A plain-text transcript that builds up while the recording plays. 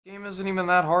Game isn't even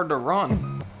that hard to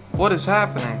run. What is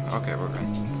happening? Okay, we're good.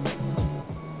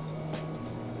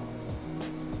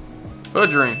 Hood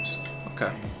dreams.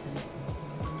 Okay.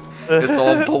 It's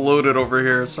all polluted over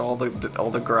here, so all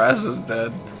the grass is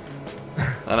dead.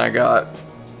 And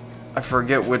I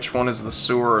forget which one is the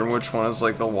sewer and which one is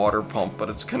like the water pump, but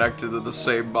it's connected to the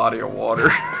same body of water.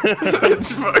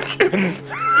 It's fucking.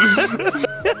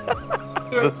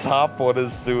 The top one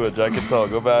is sewage. I can tell.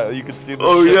 Go back. You can see the.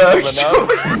 Oh yeah,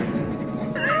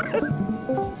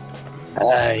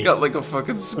 Hey. it's got like a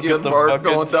fucking skid mark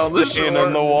going down the shore.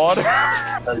 In the water.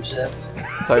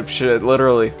 Type shit,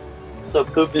 literally. So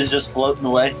poop is just floating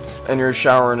away. And you're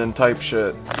showering in type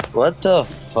shit. What the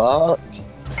fuck?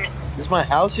 Is my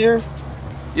house here?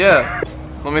 Yeah.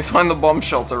 Let me find the bum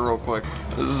shelter real quick.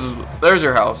 There's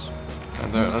your house.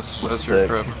 And there, that's your Sick.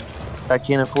 crib. I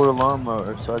can't afford a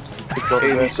lawnmower, so I just picked up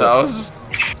Aiden's house.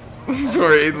 That's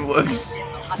where Aiden lives.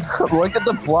 Look at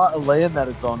the plot of land that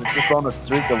it's on. It's just on a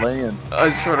streak of land. I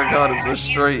swear to God, it's just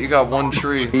straight. You got one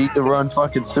tree. You can run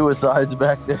fucking suicides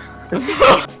back there.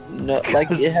 No, like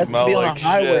it has to be on a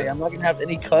highway. Shit. I'm not gonna have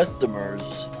any customers.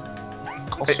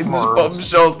 Aiden's bum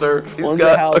shelter. He's One's a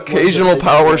got house, occasional one's a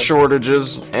power basement.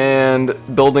 shortages, and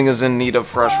building is in need of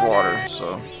fresh water.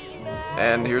 So,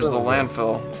 and here's the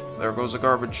landfill. There goes a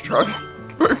garbage truck.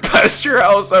 Right past your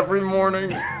house every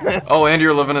morning. Oh, and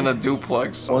you're living in a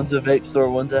duplex. One's a vape store,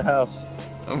 one's a house.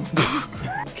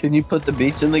 Can you put the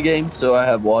beach in the game so I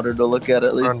have water to look at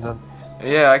least?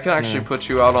 Yeah, I can actually put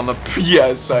you out on the.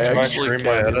 Yes, I actually stream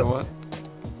my can. You know edit?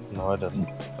 what? No, I didn't.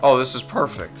 Oh, this is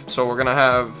perfect. So we're gonna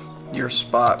have your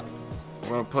spot. We're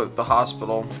gonna put the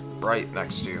hospital right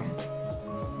next to you.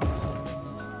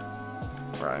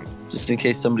 Right. Just in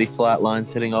case somebody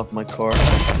flatlines hitting off my car.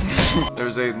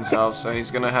 There's Aiden's house, and he's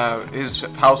gonna have his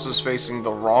house is facing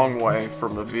the wrong way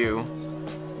from the view.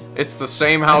 It's the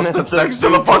same house that's next to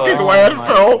the fucking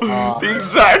landfill. The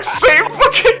exact same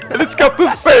fucking, and it's got the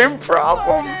same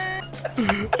problems.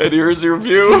 And here's your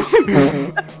view.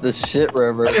 The shit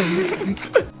river.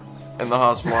 And the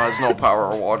hospital has no power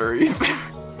or water either.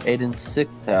 Aiden's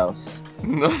sixth house.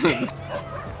 Nothing.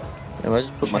 And I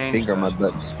just put my Change finger on my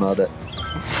butt and smelled it.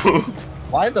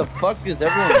 Why the fuck is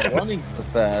everyone running so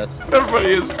fast?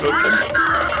 Everybody is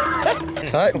cooking.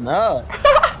 Cutting up.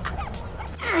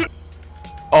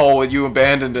 Oh, you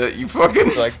abandoned it. You fucking.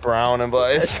 It's like brown and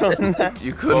black.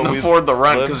 You couldn't afford the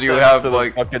rent because you have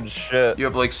like fucking shit. you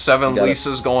have like 7 got it.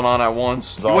 leases going on at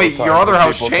once. All Wait, the time your other when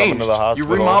house people come into changed. the You hospital.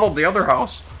 remodeled the other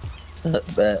house.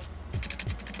 Bet.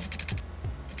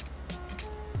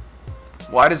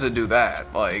 Why does it do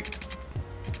that? Like,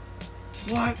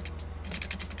 what?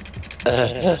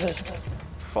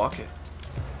 Fuck it.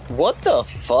 What the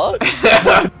fuck?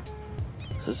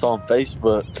 It's on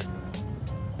Facebook.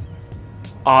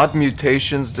 Odd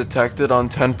mutations detected on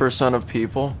 10% of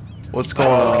people. What's going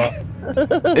on?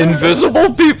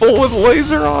 Invisible people with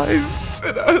laser eyes.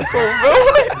 In asshole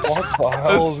village. What the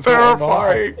hell That's is going on?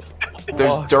 terrifying.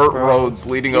 There's Fuck, dirt bro. roads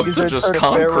leading up These to are just turning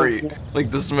barrels. concrete. Like,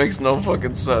 this makes no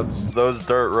fucking sense. Those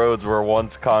dirt roads were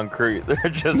once concrete. They're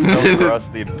just so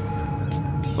crusty.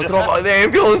 Look at all the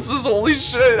ambulances, holy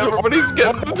shit, everybody's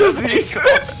getting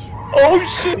diseases. Oh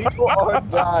shit, People are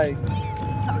dying.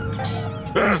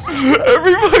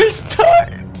 everybody's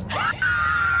dying.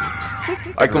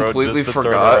 I The road completely just to turn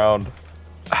forgot around.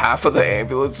 half of the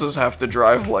ambulances have to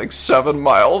drive like 7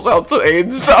 miles out to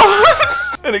Aiden's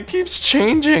house. And it keeps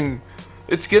changing.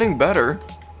 It's getting better.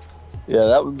 Yeah,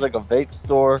 that one's like a vape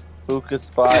store, hookah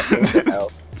spot, and a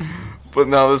house. But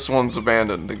now this one's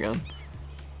abandoned again.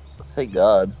 Thank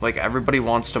God. Like, everybody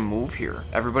wants to move here.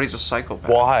 Everybody's a psychopath.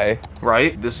 Why?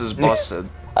 Right? This is busted.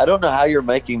 I don't know how you're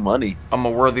making money. I'm a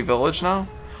worthy village now?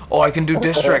 Oh, I can do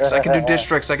districts. I can do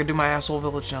districts. I can do my asshole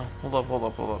village now. Hold up, hold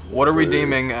up, hold up. What are we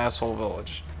deeming asshole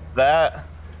village? That.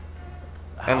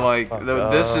 And like, fuck,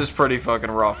 this is pretty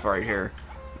fucking rough right here.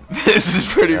 This is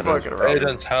pretty That is fucking rough.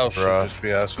 Aiden's house should Bruh. just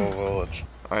be Asshole Village.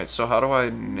 Alright, so how do I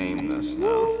name this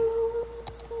now?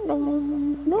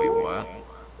 Wait, what?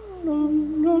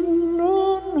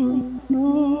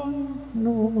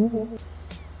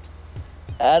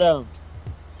 Adam.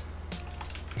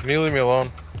 Can you leave me alone?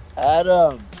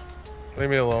 Adam. Leave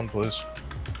me alone, please.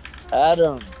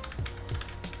 Adam.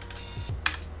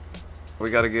 We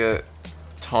gotta get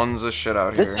tons of shit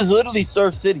out here. This is literally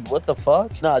Surf City. What the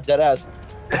fuck? Nah, dead ass.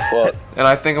 Fuck. And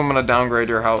I think I'm gonna downgrade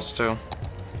your house too.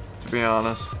 To be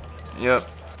honest. Yep.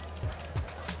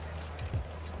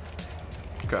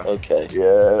 Okay. Okay,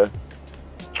 yeah.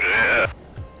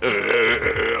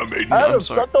 I'm Aiden. Adam, I'm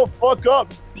sorry. shut the fuck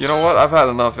up. You know what? I've had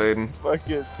enough, Aiden.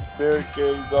 Fucking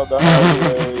barricades on the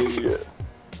highway.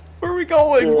 Where are we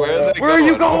going? Where Where are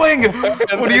you going?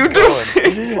 What are you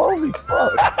doing? Holy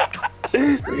fuck.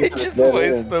 He just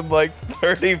wasted like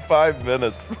 35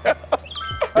 minutes.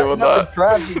 Doing that.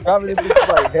 Traffic driving into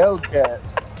like Hellcat.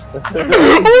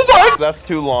 Oh my! That's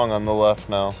too long on the left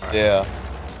now. Yeah.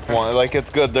 Like it's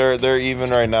good. They're even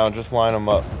right now. Just line them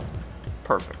up.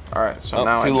 Perfect. All right. So Oh,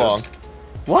 now too I just. long.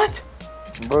 What?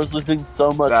 Bro's losing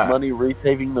so much That. money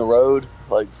repaving the road.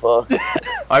 Like, fuck.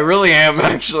 I really am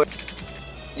actually.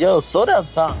 Yo, slow down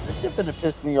time. This shit finna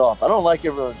piss me off. I don't like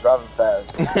everyone driving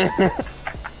fast.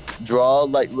 Draw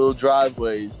like little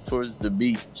driveways towards the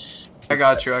beach. I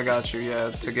got you.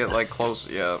 Yeah, to get like close.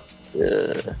 Yeah.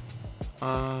 Yeah.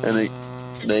 And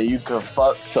then you can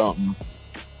fuck something.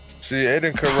 See,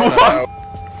 Aiden could run out.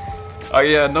 Oh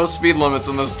yeah, no speed limits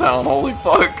in this town. Holy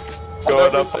fuck.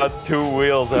 Going up on 2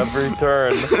 wheels every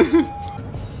turn.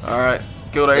 All right,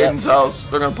 go to Aiden's house.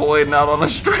 They're gonna pull Aiden out on a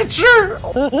stretcher.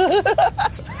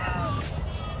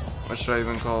 What should I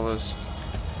even call this?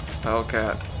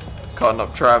 Hellcat. Cutting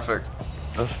up traffic.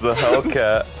 That's the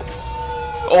Hellcat.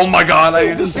 Oh my god, I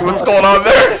need to see what's going on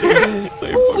there.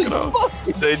 They fucking up.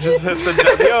 They just hit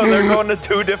the yo, they're going to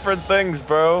 2 different things,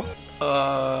 bro.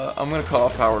 I'm gonna cut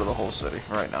off power to the whole city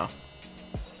right now.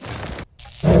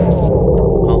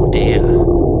 Oh dear.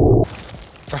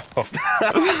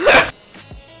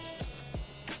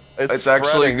 It's actually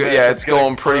spreading, good. man. Yeah, it's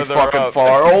going pretty further fucking up.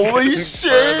 far. Holy It's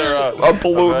shit! further up. I'm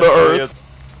polluting the Eventually earth.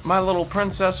 My little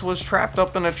princess was trapped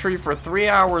up in a tree for 3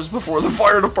 hours before the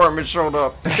fire department showed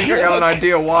up. I think I got an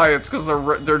idea why. It's because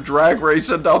they're drag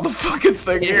racing down the fucking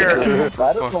thing here.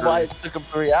 I don't know why it took them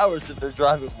 3 hours if they're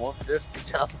driving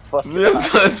 150 down the fucking Yeah, highway.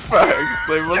 that's facts.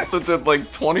 They must have did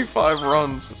like 25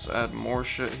 runs. Let's add more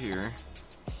shit here.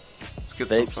 Let's get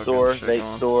some Vape fucking store, shit vape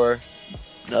going. store,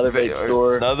 another vape Vape-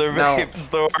 store. Another No. vape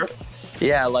store.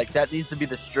 Yeah, like that needs to be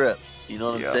the strip. You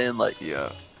know what Yeah. I'm saying? Like, Yeah.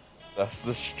 That's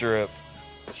the strip.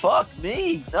 fuck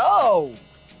me, no.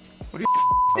 What do you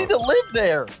I need to live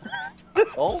there.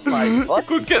 Oh my fucking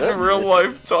Quit getting goodness. real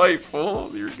life tight, fool.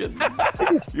 You're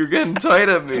getting tight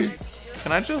at me.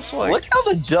 Can I just like? Look how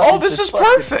the jump. Oh, this is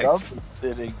perfect. Jump is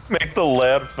sitting. Make the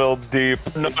landfill deep.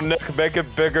 No, Nick, make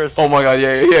it bigger. Oh my god,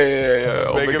 yeah.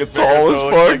 I'll make it bigger tall as so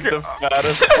it looks fuck. like the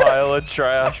fattest pile of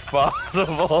trash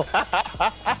possible.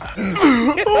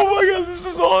 Oh my god, this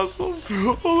is awesome.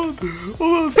 Hold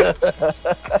on.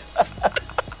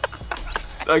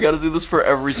 I gotta do this for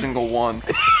every single one.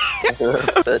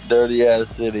 That dirty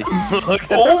ass city.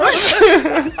 Holy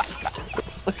shit!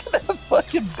 Look at that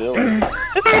fucking building.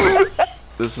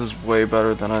 This is way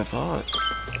better than I thought.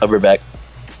 I'll be back.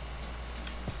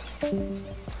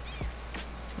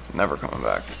 Never coming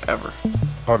back, ever.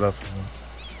 Hold up.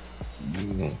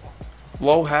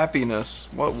 Low happiness.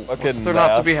 What's Fucking there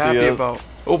not to be happy nasty as- about?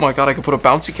 Oh my god, I could put a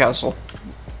bouncy castle.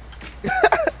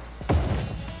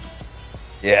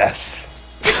 Yes.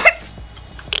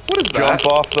 What is that? Jump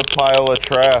off the pile of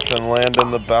trash and land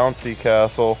in the bouncy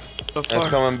castle. The It's fuck?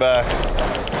 coming back.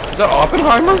 Is that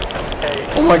Oppenheimer?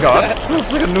 Oh my god, it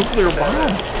looks like a nuclear bomb.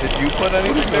 Did you put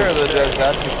anything there, or did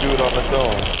that just do it on its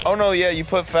own? Oh no, yeah, you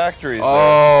put factories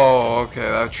Oh, okay,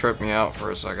 that tripped me out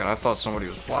for a second. I thought somebody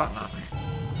was plotting on me.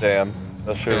 there. Damn,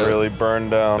 that shit Yeah. really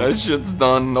burned down. That shit's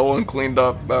done. No one cleaned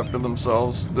up after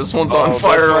themselves. This one's Oh, on this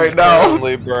fire one's right now.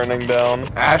 currently burning down.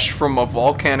 Ash from a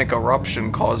volcanic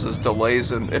eruption causes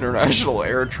delays in international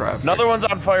air traffic. Another one's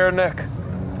on fire, Nick.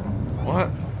 What?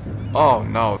 Oh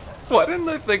no. Why didn't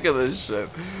I think of this shit?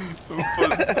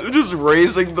 They're just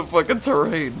raising the fucking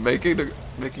terrain, making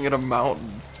it a mountain.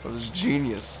 It was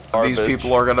genius. Garbage. These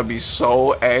people are gonna be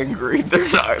so angry. They're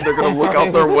gonna look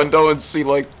out their window and see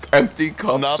like empty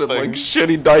cups and like Nothing.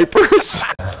 shitty diapers.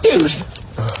 Dude,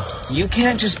 you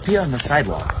can't just pee on the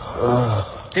sidewalk.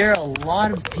 There are a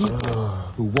lot of people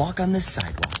who walk on this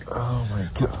sidewalk. Oh my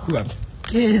god. Who have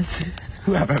kids,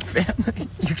 who have a family.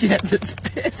 You can't just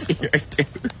piss here, dude.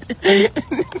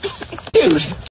 Dude.